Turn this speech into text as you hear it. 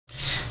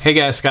Hey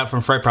guys, Scott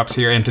from FrightProps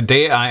here, and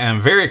today I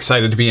am very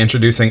excited to be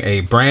introducing a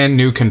brand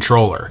new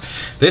controller.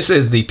 This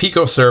is the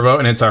PicoServo,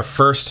 and it's our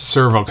first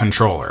servo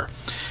controller.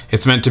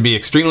 It's meant to be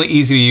extremely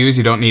easy to use.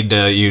 You don't need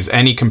to use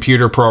any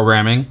computer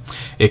programming.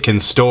 It can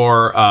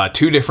store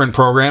 2 different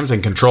programs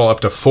and control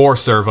up to 4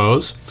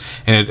 servos.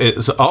 And it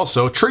is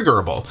also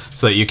triggerable,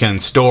 so that you can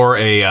store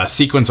a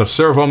sequence of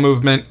servo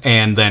movement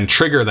and then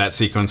trigger that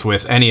sequence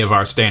with any of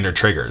our standard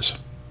triggers.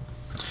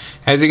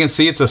 As you can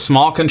see, it's a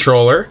small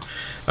controller.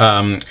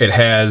 It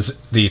has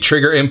the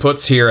trigger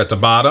inputs here at the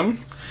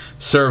bottom,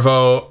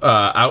 servo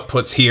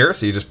outputs here,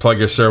 so you just plug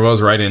your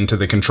servos right into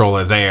the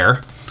controller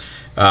there.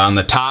 On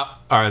the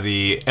top are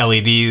the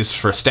LEDs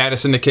for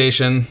status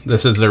indication.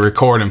 This is the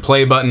record and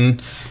play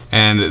button,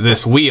 and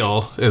this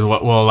wheel is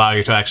what will allow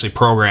you to actually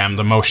program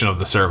the motion of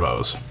the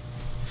servos.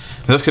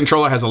 This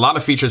controller has a lot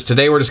of features.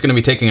 Today we're just going to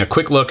be taking a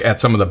quick look at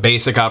some of the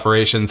basic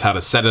operations, how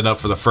to set it up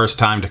for the first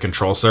time to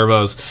control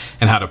servos,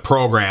 and how to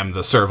program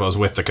the servos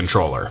with the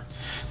controller.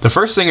 The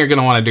first thing you're going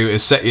to want to do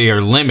is set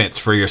your limits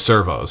for your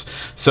servos.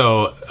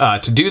 So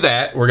to do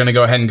that, we're going to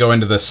go ahead and go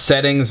into the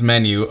settings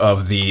menu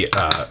of the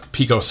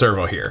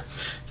PicoServo here.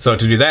 So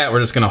to do that,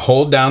 we're just going to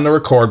hold down the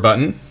record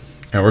button,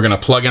 and we're going to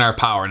plug in our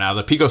power. Now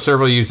the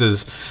PicoServo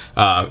uses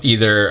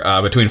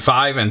either between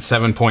 5 and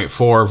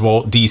 7.4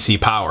 volt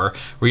DC power.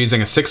 We're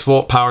using a 6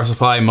 volt power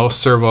supply. Most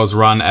servos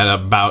run at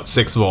about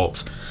 6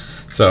 volts.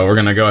 So we're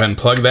going to go ahead and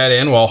plug that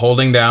in while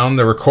holding down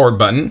the record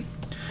button.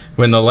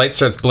 When the light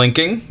starts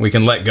blinking, we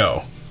can let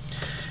go.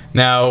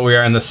 Now we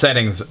are in the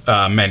settings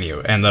menu,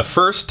 and the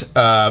first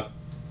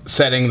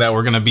setting that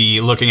we're going to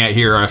be looking at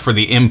here are for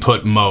the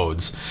input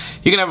modes.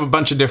 You can have a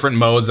bunch of different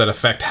modes that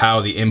affect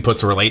how the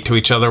inputs relate to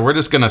each other. We're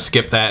just going to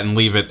skip that and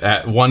leave it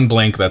at 1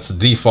 blink. That's the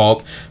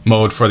default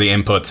mode for the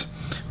inputs.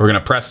 We're going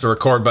to press the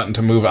record button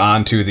to move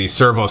on to the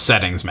servo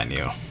settings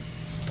menu.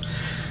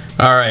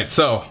 Alright,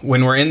 so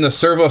when we're in the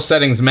servo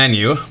settings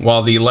menu,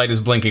 while the light is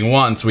blinking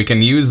once, we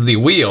can use the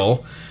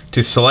wheel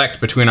to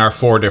select between our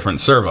 4 different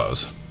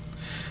servos.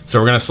 So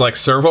we're going to select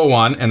servo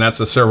 1, and that's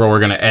the servo we're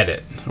going to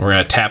edit. We're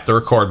going to tap the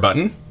record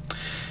button.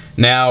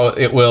 Now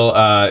it will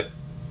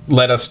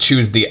let us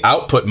choose the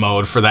output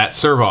mode for that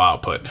servo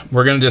output.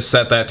 We're going to just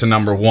set that to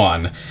number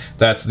 1.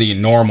 That's the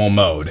normal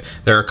mode.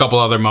 There are a couple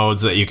other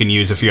modes that you can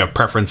use if you have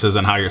preferences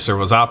on how your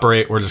servos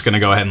operate. We're just going to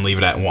go ahead and leave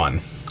it at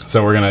 1.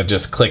 So we're going to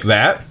just click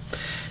that.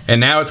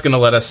 And now it's going to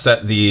let us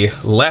set the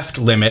left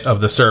limit of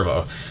the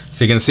servo.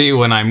 So you can see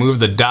when I move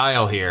the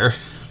dial here,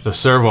 the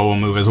servo will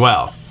move as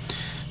well.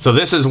 So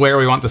this is where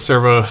we want the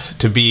servo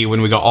to be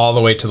when we go all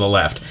the way to the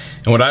left.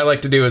 And what I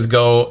like to do is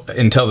go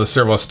until the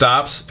servo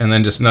stops and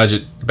then just nudge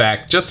it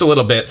back just a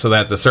little bit so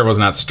that the servo is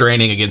not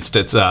straining against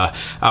its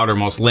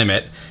outermost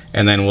limit.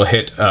 And then we'll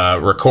hit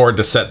record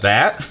to set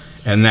that.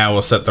 And now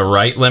we'll set the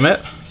right limit.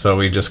 So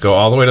we just go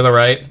all the way to the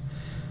right,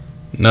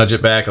 nudge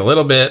it back a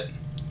little bit,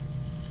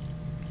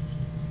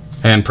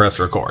 and press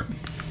record.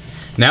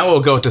 Now we'll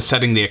go to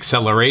setting the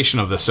acceleration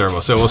of the servo.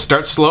 So we'll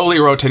start slowly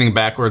rotating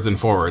backwards and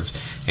forwards.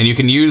 And you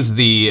can use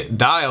the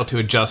dial to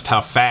adjust how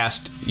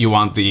fast you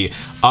want the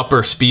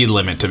upper speed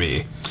limit to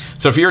be.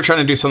 So if you're trying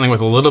to do something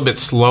with a little bit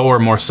slower,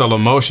 more subtle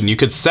motion, you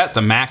could set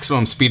the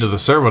maximum speed of the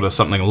servo to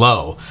something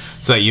low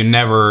so that you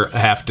never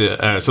have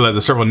to, so that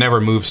the servo never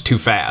moves too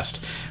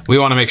fast. We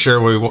want to make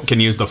sure we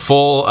can use the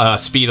full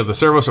speed of the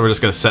servo, so we're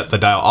just going to set the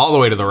dial all the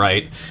way to the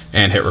right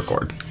and hit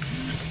record.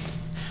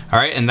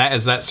 Alright, and that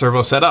is that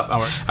servo set up.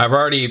 I've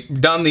already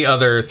done the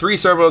other 3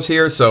 servos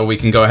here, so we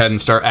can go ahead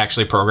and start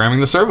actually programming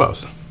the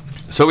servos.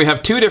 So we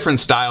have 2 different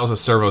styles of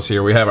servos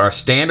here. We have our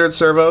standard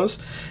servos,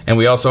 and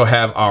we also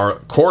have our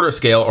quarter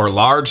scale or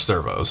large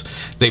servos.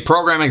 They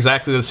program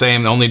exactly the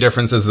same. The only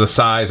difference is the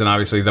size and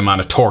obviously the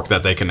amount of torque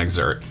that they can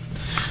exert.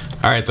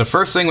 Alright, the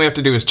first thing we have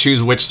to do is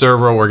choose which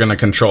servo we're going to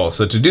control.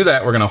 So to do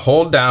that, we're going to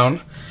hold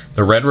down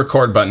the red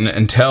record button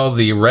until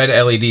the red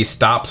LED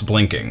stops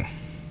blinking.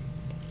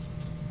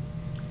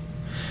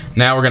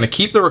 Now we're going to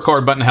keep the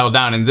record button held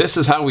down, and this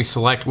is how we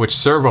select which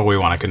servo we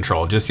want to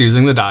control, just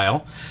using the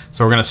dial.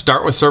 So we're going to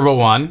start with servo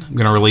 1. I'm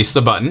going to release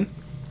the button.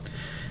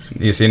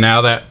 You see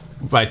now that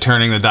by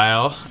turning the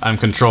dial, I'm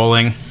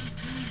controlling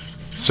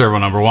servo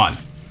number 1.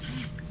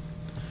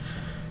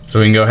 So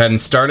we can go ahead and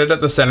start it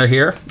at the center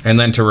here, and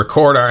then to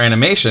record our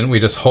animation, we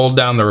just hold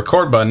down the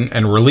record button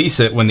and release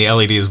it when the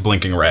LED is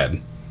blinking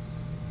red.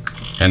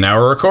 And now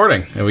we're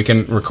recording, and we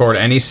can record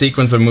any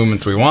sequence of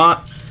movements we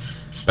want,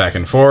 back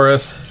and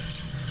forth,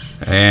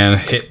 and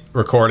hit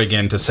record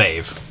again to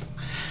save.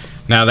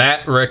 Now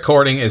that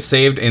recording is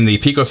saved in the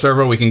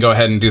PicoServo. We can go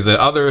ahead and do the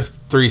other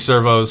 3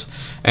 servos,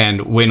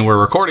 and when we're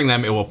recording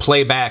them, it will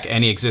play back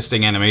any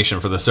existing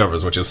animation for the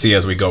servos, which you'll see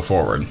as we go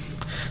forward.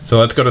 So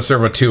let's go to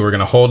servo 2. We're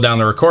going to hold down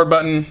the record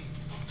button,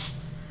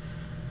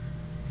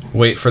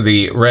 wait for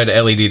the red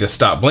LED to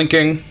stop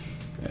blinking,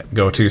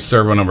 go to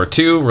servo number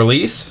 2,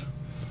 release.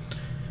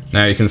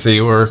 Now you can see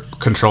we're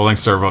controlling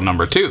servo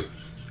number 2.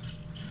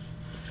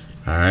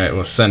 Alright,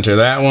 we'll center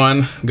that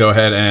one. Go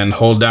ahead and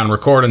hold down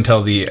record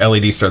until the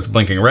LED starts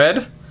blinking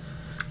red.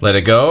 Let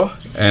it go,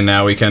 and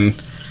now we can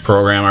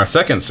program our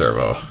second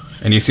servo.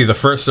 and you see the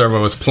first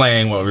servo is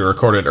playing what we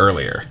recorded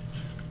earlier.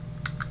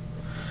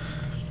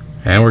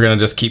 And we're gonna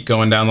just keep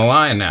going down the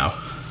line now.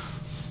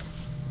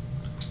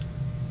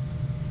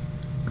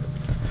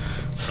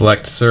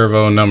 Select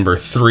servo number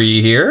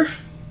 3 here.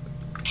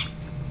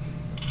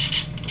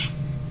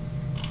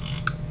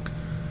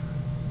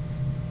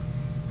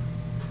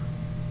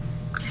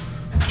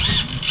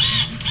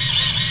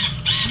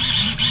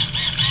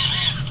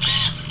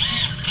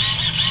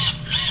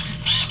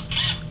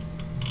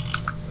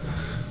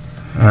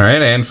 All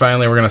right, and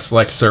finally we're going to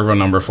select servo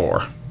number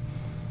 4.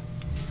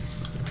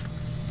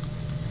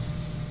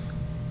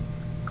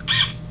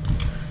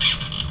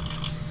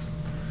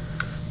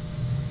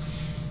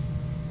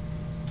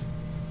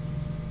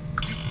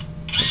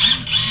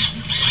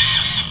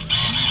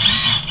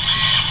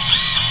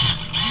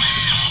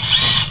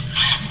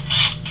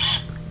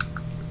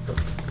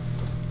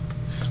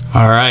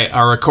 All right,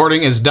 our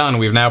recording is done.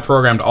 We've now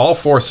programmed all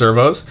 4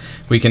 servos.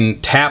 We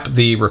can tap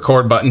the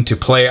record button to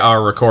play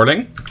our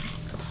recording.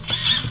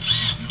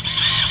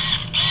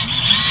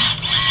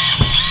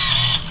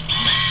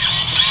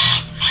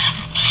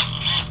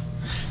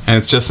 And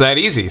it's just that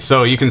easy.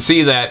 So you can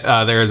see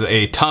that there's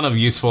a ton of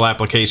useful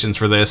applications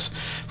for this,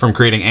 from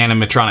creating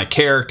animatronic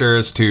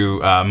characters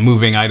to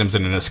moving items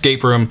in an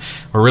escape room.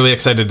 We're really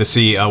excited to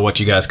see what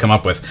you guys come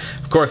up with.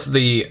 Of course,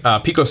 the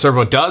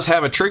PicoServo does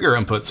have a trigger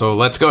input, so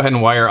let's go ahead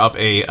and wire up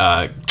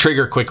a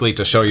trigger quickly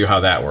to show you how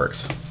that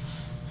works.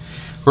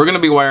 We're going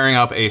to be wiring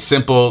up a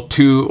simple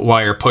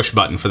 2-wire push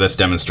button for this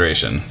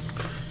demonstration.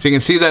 So you can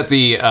see that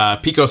the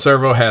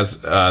PicoServo has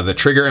the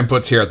trigger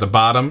inputs here at the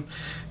bottom.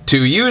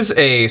 To use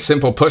a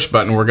simple push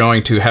button, we're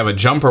going to have a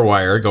jumper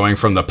wire going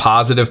from the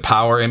positive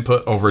power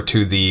input over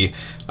to the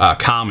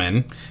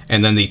common,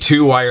 and then the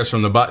 2 wires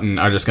from the button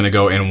are just going to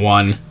go in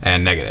 1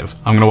 and negative.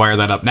 I'm going to wire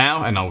that up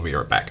now, and I'll be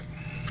right back.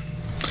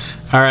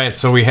 All right,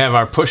 so we have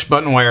our push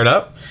button wired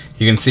up.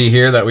 You can see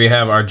here that we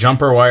have our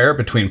jumper wire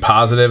between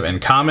positive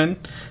and common.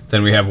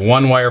 Then we have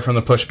 1 wire from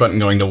the push button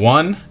going to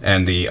 1,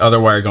 and the other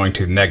wire going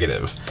to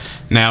negative.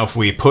 Now, if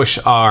we push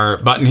our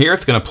button here,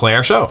 it's going to play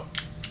our show.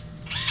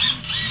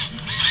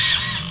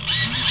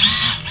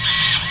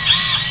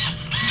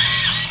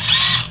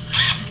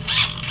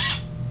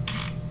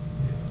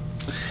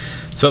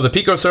 So the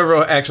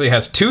PicoServo actually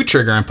has 2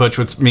 trigger inputs,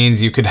 which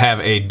means you could have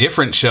a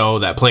different show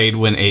that played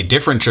when a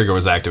different trigger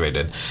was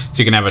activated. So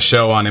you can have a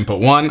show on input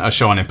 1, a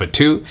show on input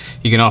 2.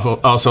 You can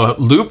also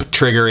loop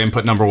trigger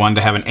input number 1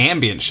 to have an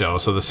ambient show,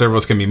 so the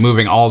servos can be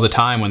moving all the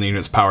time when the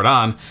unit's powered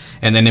on,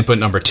 and then input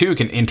number 2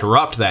 can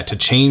interrupt that to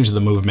change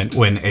the movement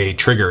when a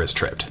trigger is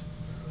tripped.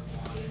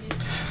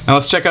 Now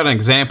let's check out an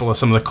example of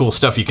some of the cool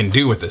stuff you can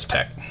do with this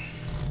tech.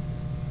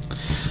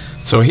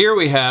 So here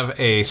we have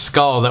a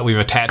skull that we've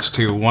attached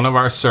to one of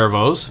our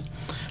servos.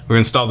 We've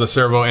installed the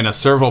servo in a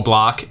servo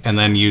block and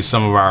then used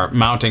some of our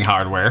mounting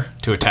hardware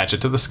to attach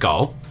it to the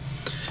skull.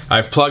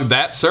 I've plugged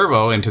that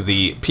servo into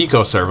the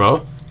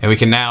PicoServo, and we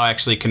can now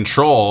actually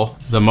control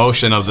the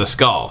motion of the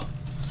skull.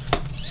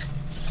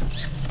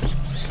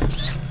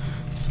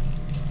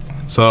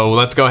 So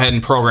let's go ahead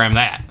and program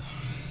that.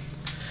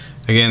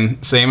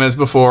 Again, same as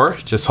before,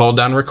 just hold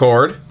down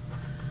record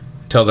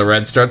until the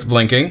red starts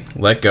blinking,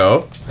 let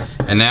go,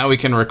 and now we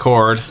can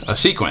record a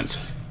sequence.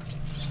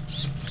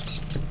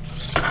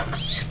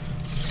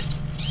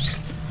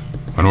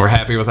 When we're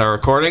happy with our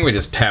recording, we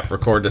just tap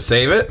record to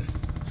save it,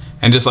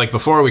 and just like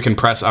before, we can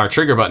press our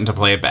trigger button to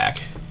play it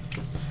back.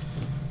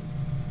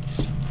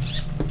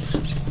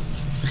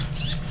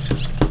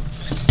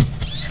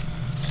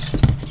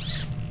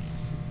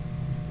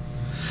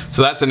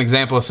 So that's an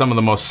example of some of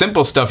the most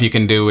simple stuff you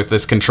can do with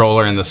this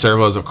controller and the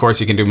servos. Of course,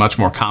 you can do much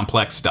more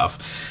complex stuff,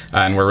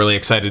 and we're really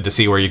excited to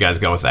see where you guys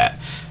go with that.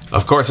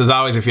 Of course, as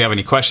always, if you have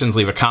any questions,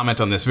 leave a comment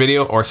on this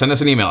video or send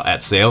us an email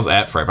at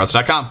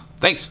sales@frightparts.com.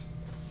 Thanks!